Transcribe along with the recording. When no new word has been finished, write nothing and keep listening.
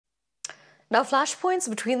Now, flashpoints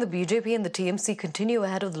between the BJP and the TMC continue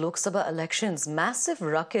ahead of the Lok Sabha elections. Massive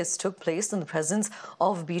ruckus took place in the presence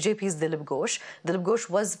of BJP's Dilip Ghosh. Dilip Ghosh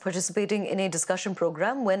was participating in a discussion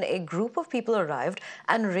program when a group of people arrived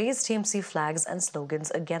and raised TMC flags and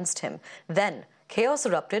slogans against him. Then, chaos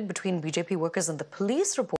erupted between BJP workers and the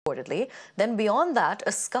police, reportedly. Then beyond that,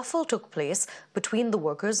 a scuffle took place between the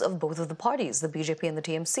workers of both of the parties, the BJP and the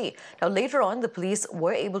TMC. Now, later on, the police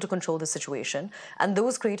were able to control the situation, and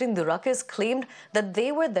those creating the ruckus claimed that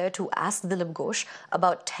they were there to ask Dilip Ghosh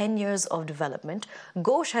about 10 years of development.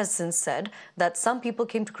 Ghosh has since said that some people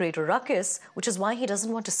came to create a ruckus, which is why he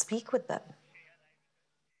doesn't want to speak with them.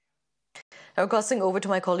 Now, crossing over to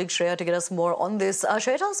my colleague Shreya to get us more on this.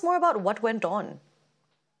 Shreya, tell us more about what went on.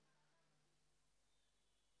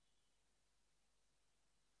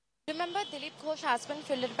 Remember, Dilip Ghosh has been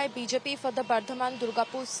fielded by BJP for the Bardhaman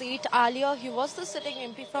Durgapur seat. Earlier, he was the sitting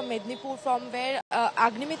MP from Mednipur, from where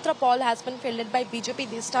Agnimitra Paul has been fielded by BJP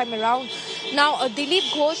this time around. Now, Dilip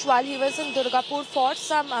Ghosh, while he was in Durgapur for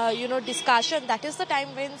some, discussion, that is the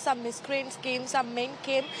time when some miscreants came, some men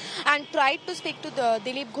came and tried to speak to the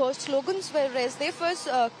Dilip Ghosh. Slogans were raised. They first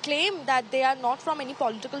claimed that they are not from any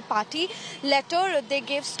political party. Later, they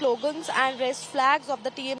gave slogans and raised flags of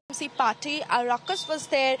the TMC party. A ruckus was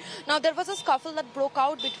there. Now, there was a scuffle that broke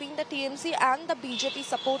out between the TMC and the BJP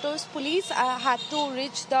supporters. Police had to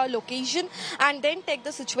reach the location and then take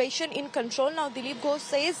the situation in control. Now, Dilip Ghosh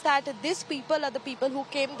says that these people are the people who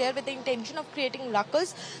came there with the intention of creating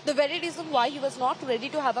ruckus, the very reason why he was not ready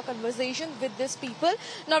to have a conversation with these people.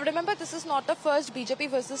 Now, remember, this is not the first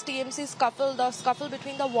BJP versus TMC scuffle, the scuffle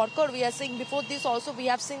between the worker we are seeing. Before this also, we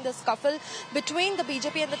have seen the scuffle between the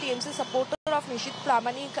BJP and the TMC supporter of Nishit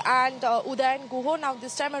Pramanik and Udayan Guho. Now,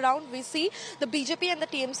 this time around, we see the BJP and the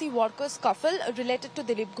TMC workers scuffle related to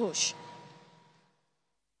Dilip Ghosh.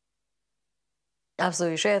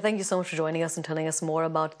 Absolutely. Shreya, thank you so much for joining us and telling us more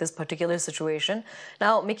about this particular situation.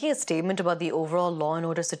 Now, making a statement about the overall law and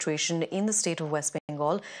order situation in the state of West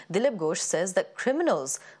Bengal, Dilip Ghosh says that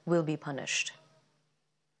criminals will be punished.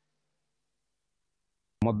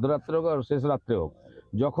 মধ্যরাত্রে হোক আর শেষ রাত্রে হোক,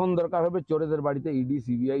 যখন দরকার হবে চোরেদের বাড়িতে ED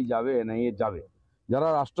CBI যাবে, NIA যাবে। যারা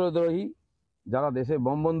রাষ্ট্রদ্রোহী, যারা দেশে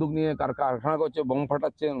বম বন্দুক নিয়ে কারখানা করছে, বম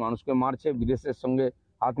ফাটাচ্ছে, মানুষকে মারছে, বিদেশের সঙ্গে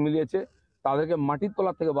হাত মিলিয়েছে, তাদেরকে মাটির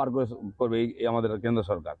তলা থেকে বার করবে এই আমাদের কেন্দ্র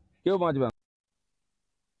সরকার। কেউ বাঁচবে না।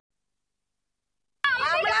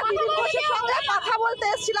 আমরা দিলীপ ঘোষের সঙ্গে কথা বলতে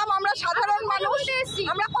এসেছিলাম, আমরা সাধারণ মানুষ,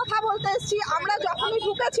 আমরা কথা বলতে এসেছি। আমরা যখনই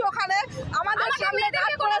ঢুকেছি ওখানে আমাদের সামনে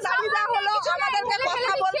দাঁড় করে দাঁড়িয়ে দেওয়া হলো, আমাদেরকে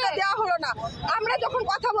কথা বলতে দেওয়া হলো না। আমরা যখন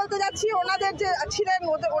কথা বলতে যাচ্ছি, ওনাদের যে ছিলেন,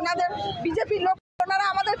 ওনাদের বিজেপির লোক, ওনারা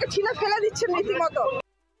আমাদেরকে ছিঁড়ে ফেলে দিচ্ছেন রীতিমতো।